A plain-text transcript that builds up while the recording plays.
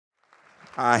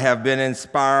I have been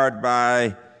inspired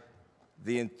by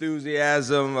the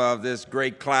enthusiasm of this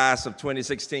great class of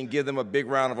 2016. Give them a big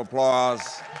round of applause.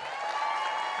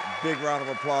 A big round of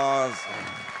applause.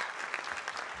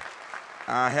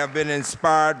 I have been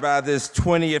inspired by this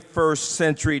 21st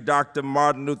century Dr.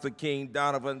 Martin Luther King.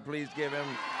 Donovan, please give him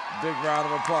a big round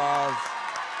of applause.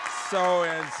 So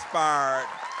inspired,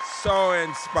 so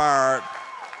inspired.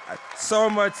 So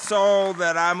much so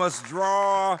that I must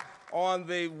draw on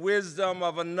the wisdom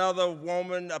of another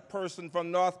woman, a person from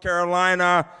North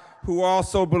Carolina who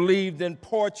also believed in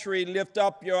poetry. Lift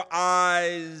up your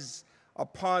eyes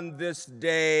upon this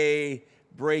day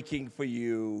breaking for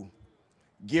you.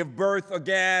 Give birth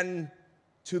again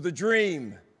to the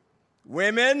dream.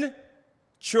 Women,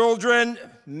 children,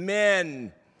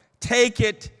 men, take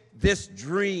this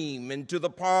dream into the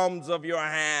palms of your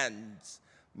hands.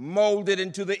 Mold it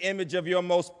into the image of your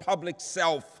most public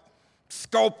self.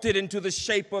 Sculpt it into the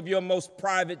shape of your most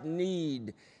private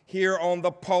need. Here on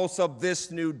the pulse of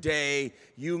this new day,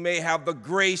 you may have the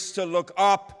grace to look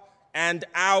up and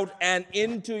out and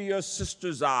into your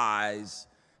sister's eyes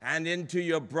and into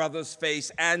your brother's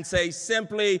face and say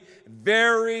simply,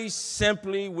 very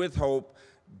simply with hope,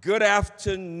 good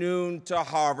afternoon to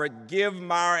Harvard. Give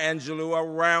Maya Angelou a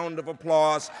round of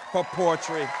applause for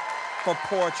poetry, for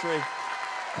poetry.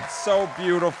 It's so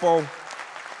beautiful.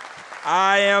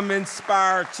 I am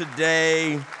inspired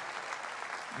today.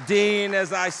 Dean,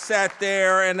 as I sat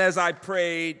there and as I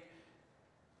prayed,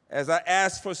 as I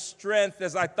asked for strength,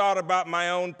 as I thought about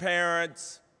my own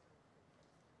parents,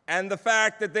 and the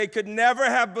fact that they could never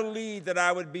have believed that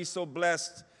I would be so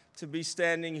blessed to be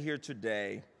standing here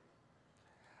today.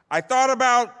 I thought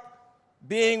about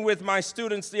being with my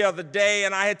students the other day,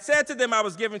 and I had said to them I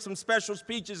was giving some special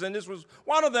speeches, and this was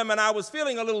one of them, and I was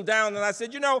feeling a little down, and I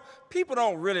said, you know, people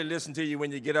don't really listen to you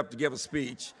when you get up to give a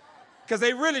speech, because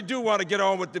they really do want to get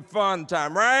on with the fun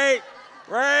time, right?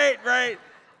 Right.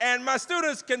 And my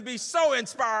students can be so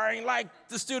inspiring, like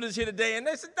the students here today, and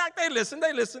they said, Doc, they listen.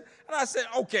 And I said,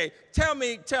 okay, tell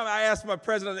me, I asked my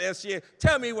president of the SGA,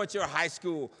 tell me what your high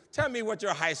school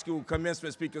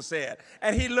commencement speaker said.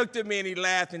 And he looked at me and he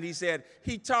laughed and he said,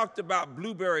 he talked about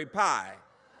blueberry pie.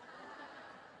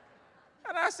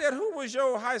 And I said, who was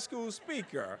your high school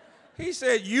speaker? He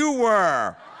said, you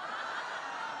were.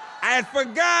 I had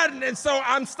forgotten, and so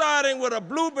I'm starting with a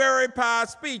blueberry pie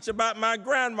speech about my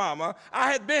grandmama.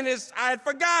 I had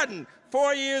forgotten.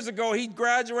 4 years ago, he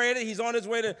graduated. He's on his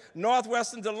way to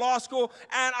Northwestern to law school,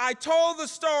 and I told the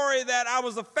story that I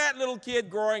was a fat little kid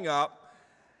growing up,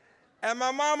 and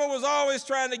my mama was always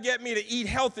trying to get me to eat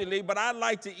healthily, but I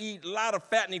like to eat a lot of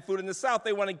fattening food. In the South,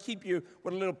 they want to keep you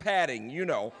with a little padding, you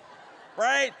know,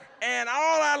 right? And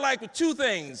all I like were two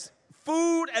things: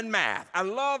 food and math. I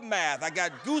love math. I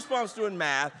got goosebumps doing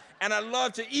math, and I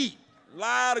love to eat a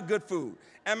lot of good food.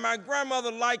 And my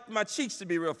grandmother liked my cheeks to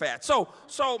be real fat. So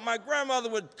my grandmother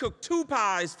would cook 2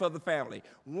 pies for the family,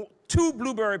 2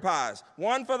 blueberry pies,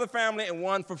 one for the family and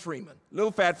one for Freeman,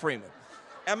 little fat Freeman.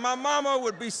 And my mama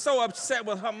would be so upset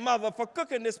with her mother for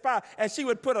cooking this pie, and she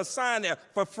would put a sign there,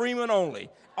 for Freeman only.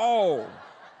 Oh.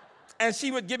 And she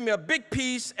would give me a big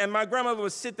piece, and my grandmother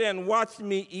would sit there and watch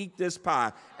me eat this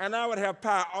pie. And I would have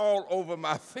pie all over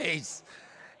my face.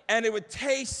 And it would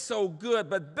taste so good,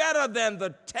 but better than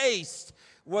the taste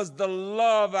was the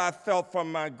love I felt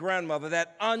from my grandmother,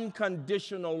 that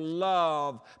unconditional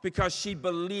love, because she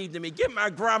believed in me. Give my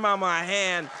grandmama a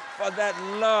hand for that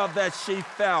love that she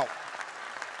felt.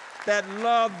 That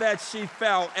love that she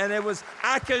felt. And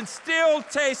I can still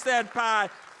taste that pie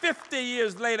 50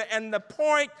 years later, and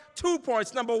 2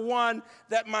 points. Number one,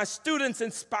 that my students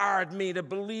inspired me to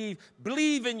believe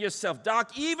in yourself.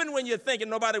 Doc, even when you're thinking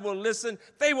nobody will listen,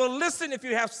 they will listen if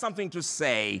you have something to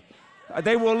say.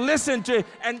 They will listen to,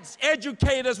 and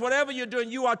educators, whatever you're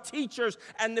doing, you are teachers,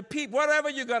 and the people, whatever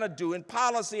you're gonna do in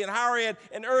policy and higher ed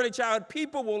and early childhood,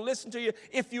 people will listen to you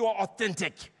if you are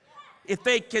authentic. If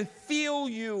they can feel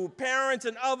you, parents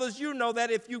and others, you know that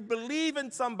if you believe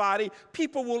in somebody,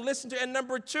 people will listen to you. And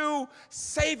number 2,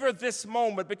 savor this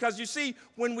moment, because you see,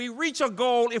 when we reach a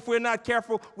goal, if we're not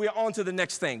careful, we're on to the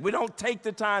next thing. We don't take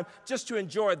the time just to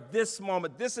enjoy this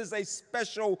moment. This is a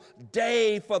special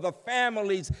day for the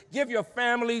families. Give your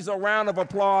families a round of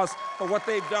applause for what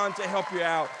they've done to help you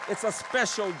out. It's a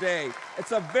special day.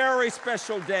 It's a very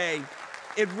special day.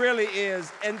 It really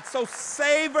is. And so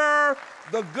savor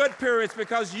the good periods,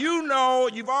 because you know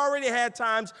you've already had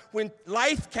times when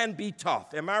life can be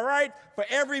tough. Am I right? For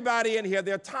everybody in here,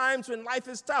 there are times when life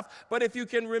is tough. But if you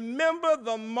can remember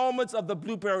the moments of the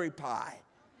blueberry pie,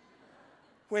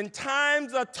 When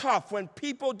times are tough, when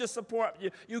people disappoint you,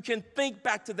 you can think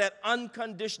back to that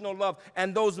unconditional love,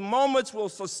 and those moments will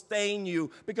sustain you.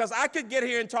 Because I could get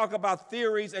here and talk about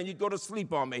theories and you'd go to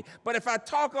sleep on me. But if I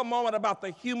talk a moment about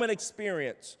the human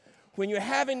experience, when you're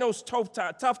having those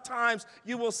tough times,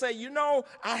 you will say, you know,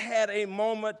 I had a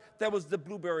moment that was the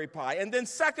blueberry pie. And then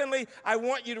secondly, I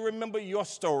want you to remember your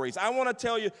stories. I want to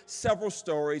tell you several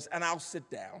stories, and I'll sit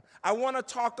down. I want to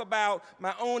talk about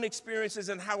my own experiences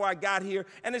and how I got here.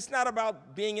 And it's not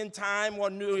about being in Time or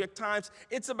New York Times.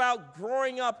 It's about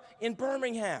growing up in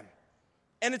Birmingham.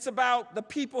 And it's about the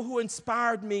people who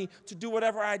inspired me to do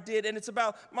whatever I did. And it's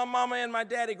about my mama and my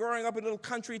daddy growing up in little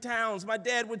country towns. My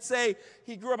dad would say,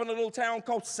 he grew up in a little town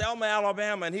called Selma,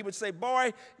 Alabama. And he would say,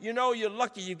 boy, you know, you're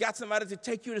lucky. You got somebody to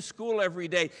take you to school every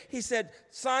day. He said,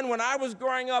 son, when I was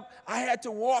growing up, I had to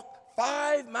walk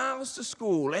 5 miles to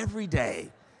school every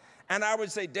day. And I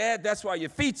would say, Dad, that's why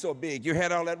your feet so big. You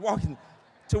had all that walking.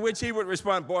 To which he would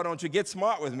respond, boy, don't you get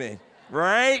smart with me,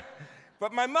 right?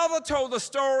 But my mother told a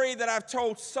story that I've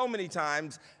told so many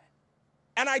times,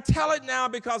 and I tell it now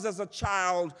because as a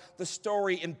child, the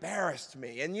story embarrassed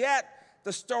me, and yet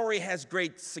the story has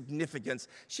great significance.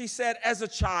 She said as a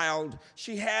child,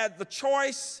 she had the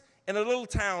choice in a little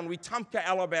town, Wetumpka,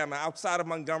 Alabama, outside of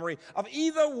Montgomery, of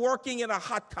either working in a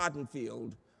hot cotton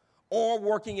field or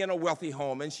working in a wealthy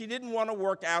home, and she didn't want to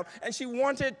work out, and she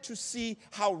wanted to see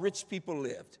how rich people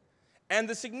lived. And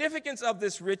the significance of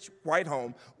this rich white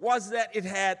home was that it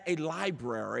had a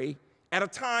library at a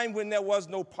time when there was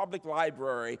no public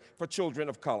library for children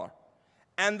of color.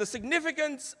 And the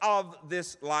significance of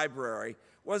this library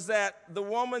was that the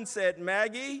woman said,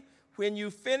 Maggie, when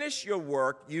you finish your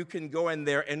work, you can go in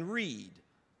there and read.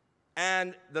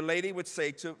 And the lady would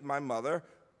say to my mother,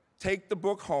 take the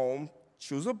book home,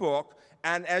 choose a book,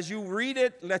 and as you read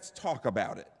it, let's talk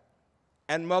about it.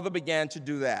 And mother began to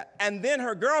do that. And then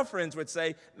her girlfriends would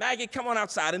say, Maggie, come on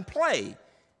outside and play.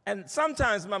 And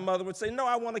sometimes my mother would say, no,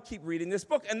 I want to keep reading this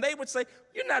book. And they would say,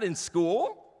 you're not in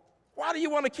school. Why do you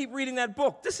want to keep reading that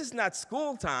book? This is not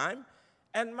school time.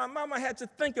 And my mama had to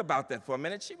think about that for a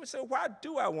minute. She would say, why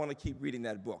do I want to keep reading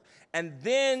that book? And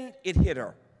then it hit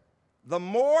her. The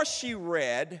more she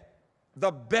read,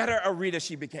 the better a reader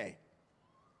she became.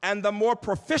 And the more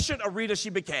proficient a reader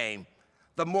she became,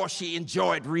 the more she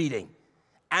enjoyed reading.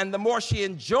 And the more she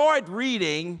enjoyed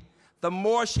reading, the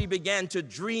more she began to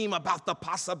dream about the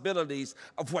possibilities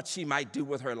of what she might do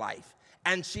with her life.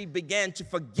 And she began to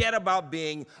forget about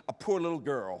being a poor little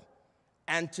girl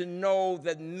and to know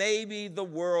that maybe the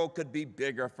world could be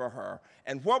bigger for her.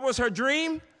 And what was her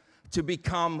dream? To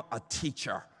become a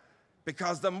teacher.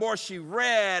 Because the more she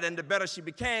read and the better she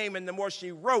became, and the more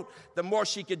she wrote, the more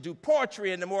she could do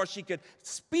poetry and the more she could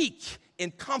speak in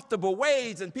comfortable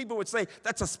ways. And people would say,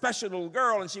 that's a special little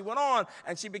girl. And she went on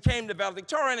and she became the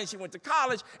valedictorian and she went to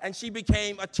college and she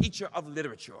became a teacher of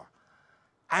literature.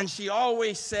 And she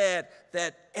always said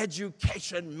that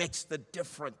education makes the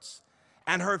difference.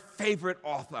 And her favorite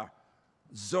author,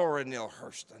 Zora Neale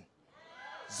Hurston.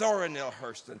 Zora Neale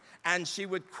Hurston. And she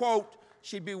would quote,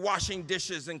 she'd be washing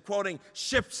dishes and quoting,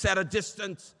 ships at a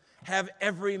distance have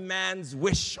every man's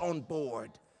wish on board.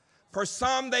 For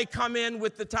some, they come in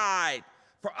with the tide.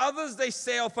 For others, they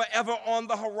sail forever on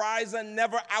the horizon,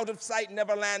 never out of sight,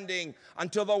 never landing,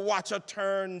 until the watcher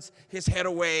turns his head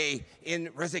away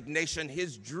in resignation.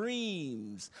 His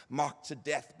dreams marked to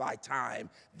death by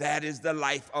time. That is the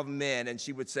life of men, and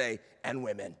she would say, and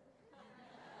women.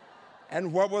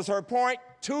 And what was her point?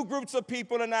 Two groups of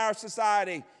people in our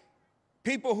society.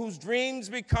 People whose dreams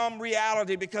become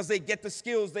reality because they get the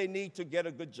skills they need to get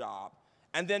a good job.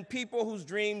 And then people whose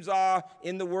dreams are,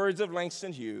 in the words of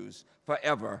Langston Hughes,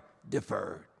 forever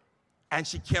deferred. And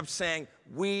she kept saying,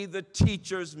 we, the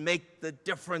teachers, make the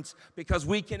difference because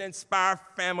we can inspire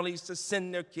families to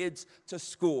send their kids to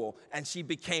school. And she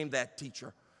became that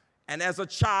teacher. And as a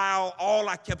child, all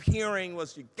I kept hearing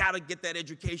was, you got to get that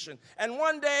education. And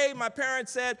one day, my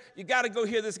parents said, you got to go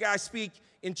hear this guy speak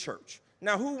in church.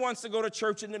 Now, who wants to go to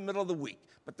church in the middle of the week?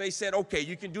 But they said, okay,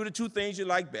 you can do the two things you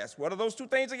like best. What are those two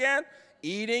things again?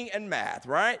 Eating and math,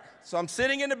 right? So I'm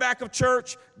sitting in the back of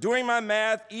church doing my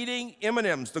math, eating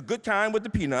M&Ms, the good kind with the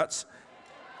peanuts,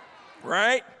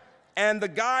 right? And the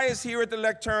guy is here at the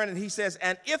lectern, and he says,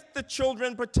 and if the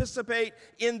children participate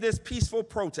in this peaceful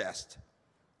protest,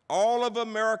 all of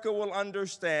America will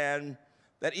understand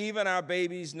that even our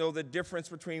babies know the difference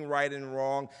between right and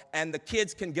wrong, and the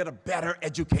kids can get a better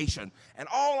education. And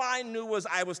all I knew was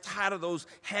I was tired of those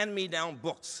hand-me-down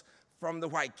books from the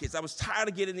white kids. I was tired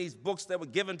of getting these books that were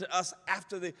given to us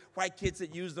after the white kids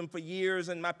had used them for years,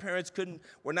 and my parents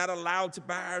were not allowed to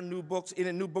buy our new books,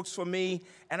 any new books for me,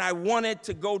 and I wanted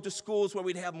to go to schools where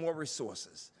we'd have more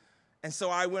resources. And so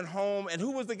I went home, and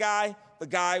who was the guy? The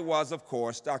guy was, of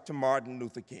course, Dr. Martin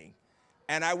Luther King.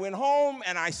 And I went home,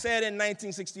 and I said in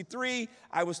 1963,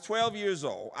 I was 12 years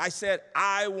old, I said,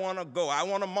 I want to go, I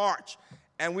want to march.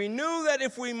 And we knew that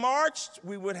if we marched,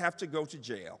 we would have to go to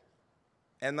jail.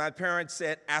 And my parents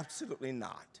said, absolutely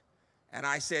not. And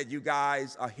I said, you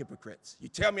guys are hypocrites. You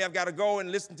tell me I've got to go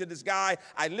and listen to this guy.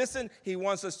 I listen, he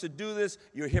wants us to do this,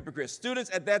 you're hypocrites.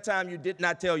 Students, at that time, you did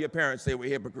not tell your parents they were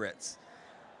hypocrites.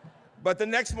 But the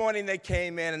next morning they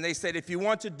came in and they said, if you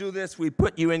want to do this, we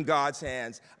put you in God's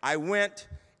hands. I went.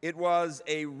 It was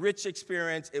a rich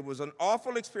experience. It was an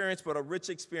awful experience, but a rich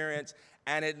experience.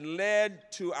 And it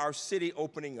led to our city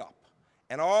opening up.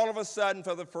 And all of a sudden,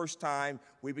 for the first time,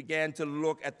 we began to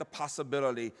look at the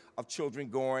possibility of children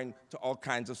going to all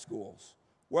kinds of schools.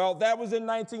 Well, that was in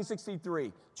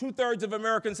 1963. 2/3 of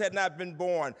Americans had not been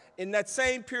born. In that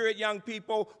same period, young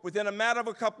people, within a matter of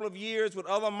a couple of years, with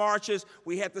other marches,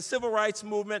 we had the Civil Rights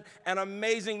Movement, and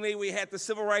amazingly, we had the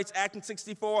Civil Rights Act in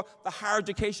 64, the Higher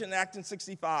Education Act in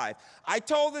 65. I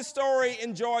told this story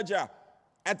in Georgia,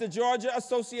 at the Georgia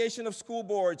Association of School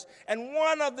Boards, and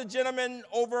one of the gentlemen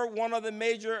over one of the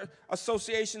major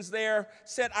associations there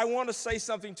said, I want to say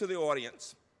something to the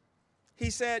audience.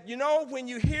 He said, you know, when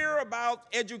you hear about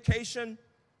education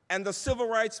and the Civil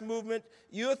Rights Movement,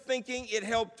 you're thinking it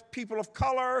helped people of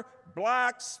color,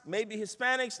 blacks, maybe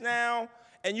Hispanics now,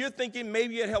 and you're thinking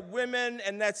maybe it helped women,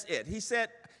 and that's it. He said,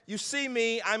 you see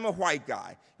me, I'm a white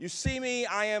guy. You see me,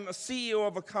 I am a CEO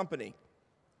of a company.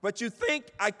 But you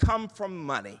think I come from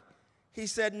money. He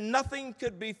said, nothing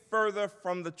could be further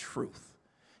from the truth.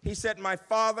 He said, my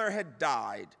father had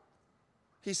died.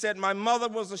 He said, my mother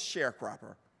was a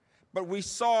sharecropper. But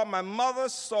my mother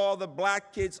saw the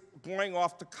black kids going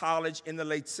off to college in the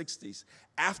late 60s,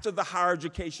 after the Higher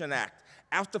Education Act,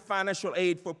 after financial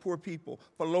aid for poor people,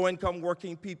 for low-income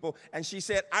working people. And she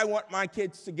said, I want my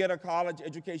kids to get a college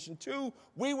education too.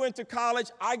 We went to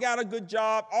college, I got a good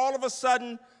job. All of a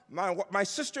sudden, my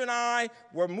sister and I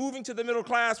were moving to the middle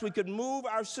class. We could move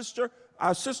our sister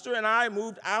and I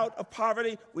moved out of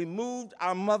poverty. We moved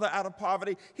our mother out of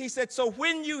poverty. He said, so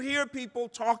when you hear people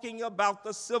talking about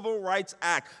the Civil Rights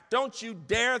Act, don't you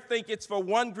dare think it's for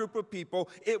one group of people.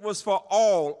 It was for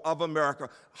all of America.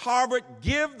 Harvard,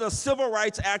 give the Civil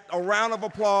Rights Act a round of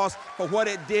applause for what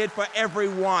it did for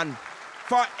everyone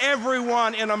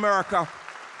in America.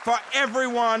 For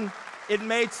everyone, it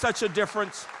made such a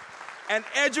difference. And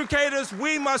educators,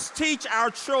 we must teach our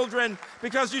children,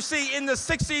 because you see, in the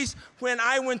 60s, when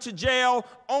I went to jail,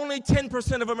 only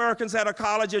 10% of Americans had a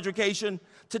college education.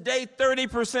 Today,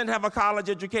 30% have a college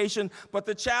education. But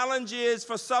the challenge is,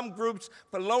 for some groups,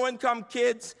 for low-income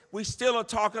kids, we still are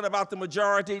talking about the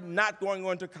majority not going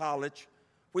on to college.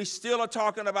 We still are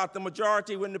talking about the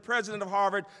majority. When the president of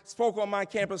Harvard spoke on my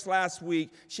campus last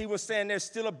week, she was saying there's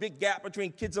still a big gap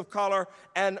between kids of color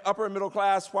and upper middle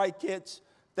class white kids,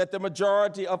 that the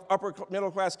majority of upper middle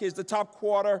class kids, the top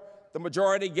quarter, the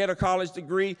majority get a college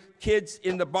degree. Kids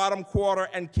in the bottom quarter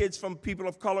and kids from people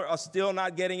of color are still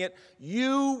not getting it.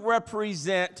 You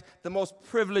represent the most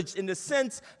privileged in the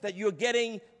sense that you're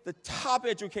getting the top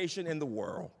education in the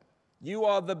world. You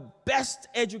are the best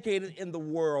educated in the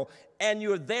world, and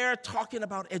you're there talking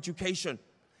about education.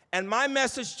 And my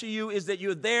message to you is that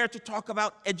you're there to talk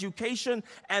about education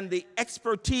and the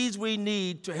expertise we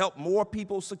need to help more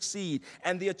people succeed.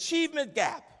 And the achievement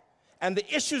gap and the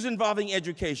issues involving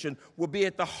education will be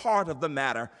at the heart of the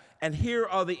matter. And here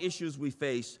are the issues we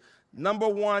face. Number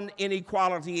one,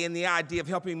 inequality and the idea of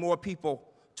helping more people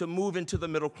to move into the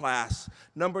middle class.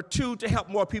 Number two, to help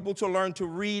more people to learn to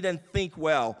read and think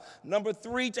well. Number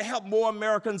three, to help more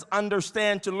Americans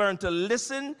understand, to learn to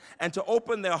listen and to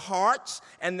open their hearts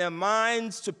and their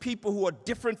minds to people who are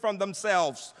different from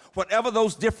themselves, whatever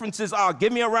those differences are.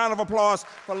 Give me a round of applause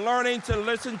for learning to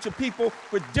listen to people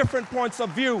with different points of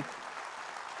view,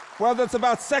 whether it's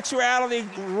about sexuality,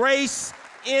 race,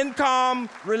 income,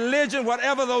 religion,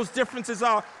 whatever those differences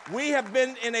are. We have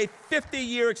been in a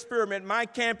 50-year experiment. My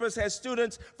campus has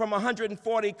students from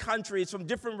 140 countries, from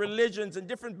different religions and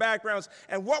different backgrounds.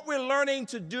 And what we're learning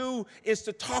to do is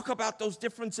to talk about those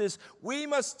differences. We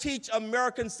must teach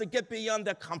Americans to get beyond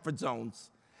their comfort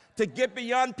zones, to get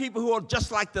beyond people who are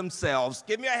just like themselves.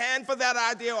 Give me a hand for that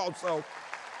idea also.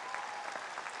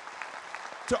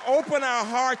 To open our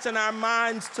hearts and our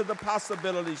minds to the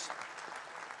possibilities.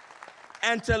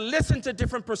 and to listen to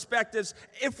different perspectives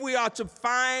if we are to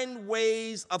find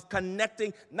ways of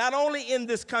connecting, not only in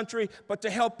this country, but to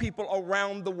help people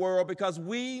around the world, because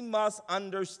we must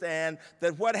understand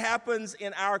that what happens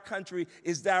in our country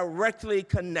is directly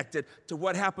connected to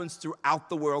what happens throughout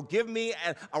the world. Give me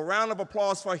a round of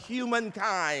applause for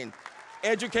humankind,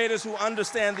 educators who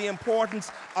understand the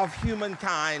importance of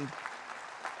humankind.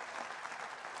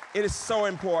 It is so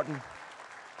important.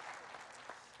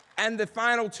 And the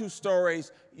final two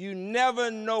stories, you never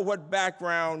know what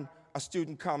background a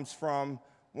student comes from.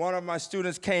 One of my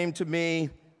students came to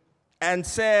me and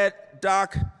said,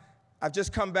 "Doc, I've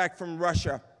just come back from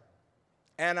Russia,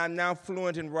 and I'm now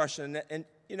fluent in Russian." And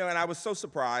I was so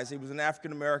surprised. He was an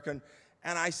African American.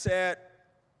 And I said,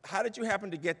 "How did you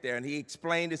happen to get there?" And he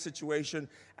explained the situation.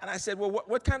 And I said, "Well,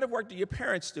 what kind of work do your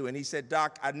parents do?" And he said,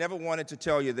 "Doc, I never wanted to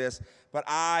tell you this, but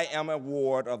I am a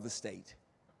ward of the state."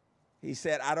 He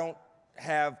said, "I don't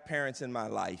have parents in my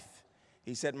life."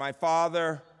 He said, "My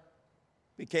father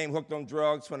became hooked on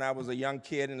drugs when I was a young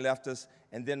kid and left us,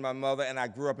 and then my mother, and I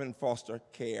grew up in foster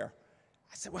care."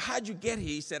 I said, "Well, how'd you get here?"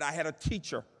 He said, "I had a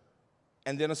teacher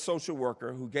and then a social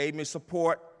worker who gave me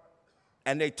support,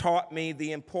 and they taught me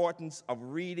the importance of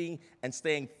reading and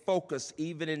staying focused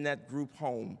even in that group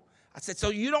home." I said, "So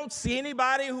you don't see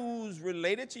anybody who's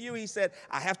related to you?" He said,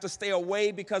 "I have to stay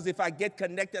away because if I get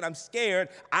connected, I'm scared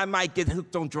I might get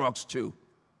hooked on drugs too."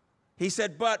 He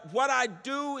said, "But what I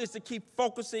do is to keep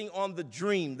focusing on the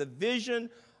dream, the vision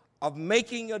of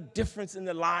making a difference in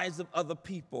the lives of other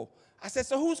people." I said,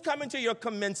 "So who's coming to your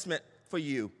commencement for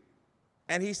you?"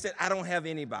 And he said, "I don't have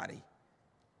anybody."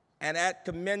 And at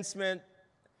commencement,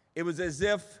 it was as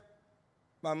if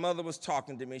my mother was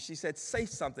talking to me. She said, "Say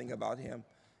something about him."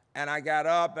 And I got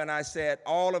up and I said,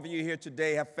 "All of you here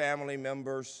today have family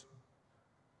members,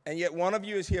 and yet one of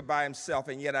you is here by himself,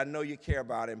 and yet I know you care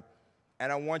about him,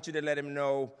 and I want you to let him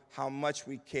know how much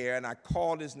we care." And I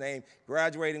called his name,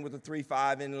 graduating with a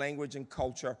 3.5 in language and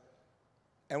culture.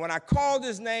 And when I called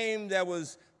his name, there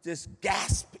was this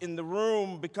gasp in the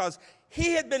room because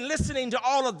he had been listening to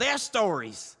all of their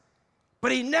stories,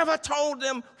 but he never told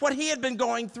them what he had been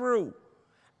going through.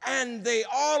 And they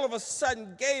all of a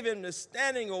sudden gave him this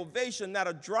standing ovation, not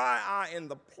a dry eye in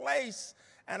the place.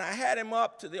 And I had him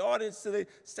up to the audience, to the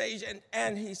stage,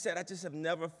 and he said, "I just have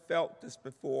never felt this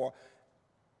before."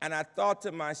 And I thought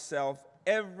to myself,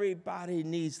 everybody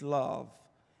needs love.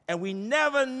 And we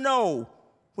never know,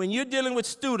 when you're dealing with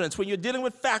students, when you're dealing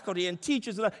with faculty and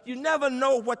teachers, you never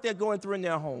know what they're going through in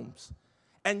their homes.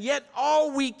 And yet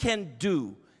all we can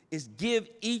do is give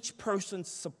each person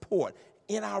support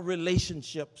in our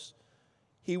relationships.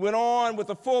 He went on with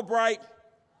a Fulbright,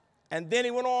 and then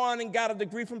he went on and got a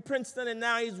degree from Princeton, and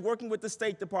now he's working with the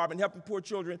State Department, helping poor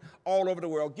children all over the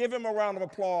world. Give him a round of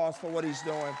applause for what he's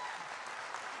doing,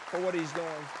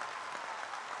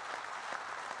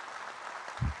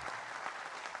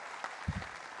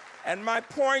 And my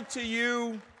point to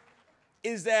you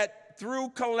is that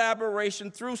through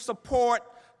collaboration, through support,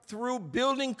 through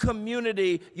building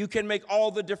community, you can make all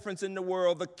the difference in the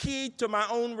world. The key to my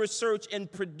own research in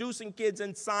producing kids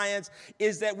in science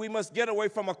is that we must get away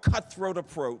from a cutthroat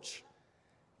approach.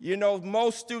 You know,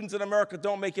 most students in America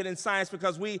don't make it in science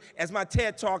because we, as my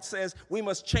TED Talk says, we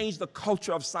must change the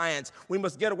culture of science. We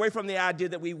must get away from the idea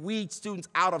that we weed students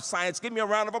out of science. Give me a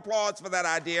round of applause for that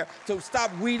idea, to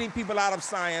stop weeding people out of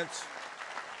science.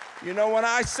 You know, when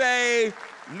I say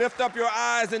lift up your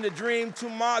eyes in the dream,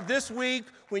 this week,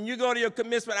 when you go to your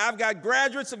commencement, I've got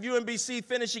graduates of UMBC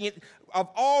finishing it, of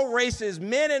all races,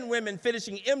 men and women,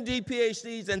 finishing MD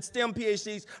PhDs and STEM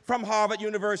PhDs from Harvard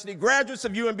University. Graduates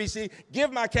of UMBC,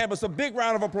 give my campus a big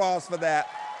round of applause for that.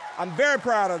 I'm very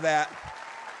proud of that.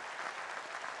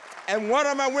 And one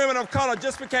of my women of color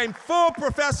just became full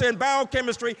professor in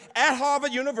biochemistry at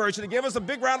Harvard University. Give us a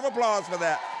big round of applause for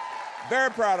that.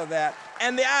 Very proud of that.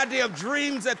 And the idea of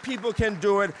dreams that people can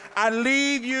do it. I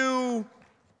leave you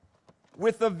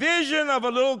with the vision of a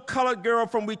little colored girl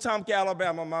from Wetumpka,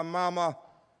 Alabama, my mama,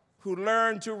 who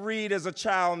learned to read as a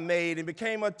child maid and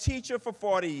became a teacher for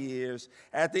 40 years.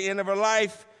 At the end of her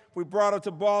life, we brought her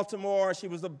to Baltimore. She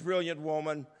was a brilliant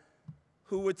woman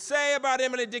who would say about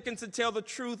Emily Dickinson, tell the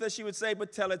truth, as she would say,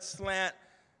 but tell it slant.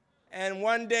 And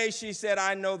one day she said,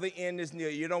 "I know the end is near."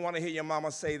 You don't want to hear your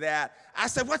mama say that. I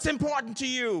said, "What's important to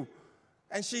you?"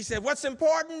 And she said, "What's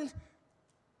important?"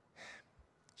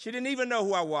 She didn't even know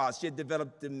who I was. She had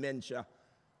developed dementia.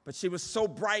 But she was so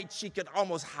bright, she could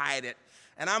almost hide it.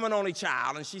 And I'm an only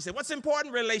child. And she said, "What's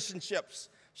important?" "Relationships."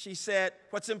 She said,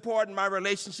 "What's important?" "My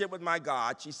relationship with my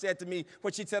God." She said to me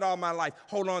what she said all my life: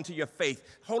 hold on to your faith.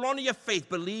 Hold on to your faith.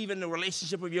 Believe in the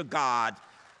relationship with your God.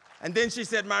 And then she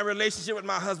said, my relationship with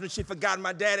my husband, she forgot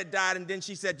my dad had died. And then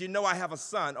she said, you know I have a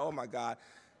son. Oh, my God.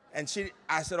 And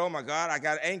I said, oh, my God, I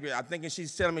got angry. I'm thinking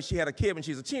she's telling me she had a kid when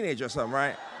she's a teenager or something,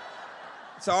 right?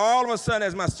 So all of a sudden,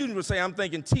 as my students would say, I'm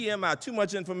thinking, TMI, too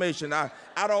much information. I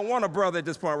don't want a brother at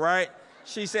this point, right?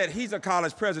 She said, he's a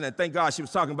college president. Thank God she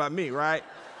was talking about me, right?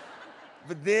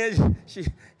 But then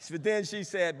she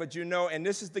said, but you know, and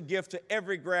this is the gift to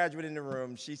every graduate in the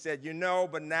room. She said, you know,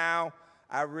 but now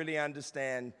I really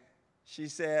understand. She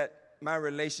said, my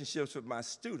relationships with my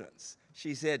students.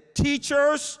 She said,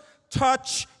 teachers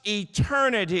touch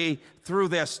eternity through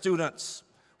their students.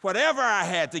 Whatever I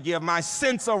had to give, my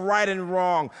sense of right and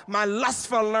wrong, my lust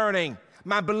for learning,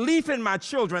 my belief in my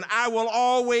children, I will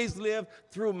always live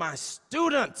through my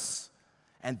students.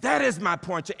 And that is my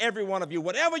point to every one of you.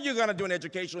 Whatever you're going to do in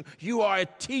education, you are a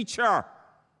teacher.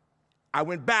 I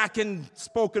went back and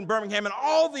spoke in Birmingham, and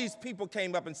all these people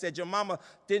came up and said, your mama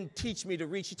didn't teach me to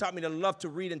read. She taught me to love to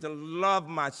read and to love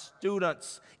my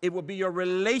students. It will be your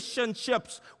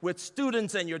relationships with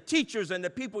students and your teachers and the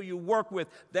people you work with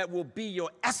that will be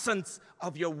your essence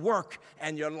of your work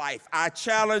and your life. I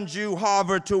challenge you,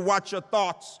 Harvard, to watch your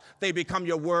thoughts. They become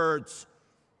your words.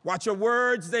 Watch your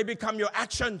words. They become your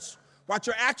actions. Watch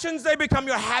your actions. They become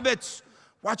your habits.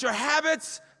 Watch your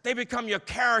habits. They become your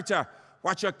character.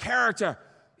 Watch your character,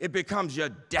 it becomes your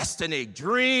destiny,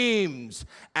 dreams,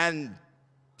 and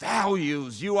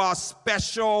values. You are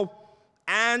special,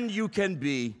 and you can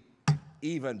be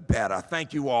even better.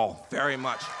 Thank you all very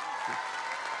much.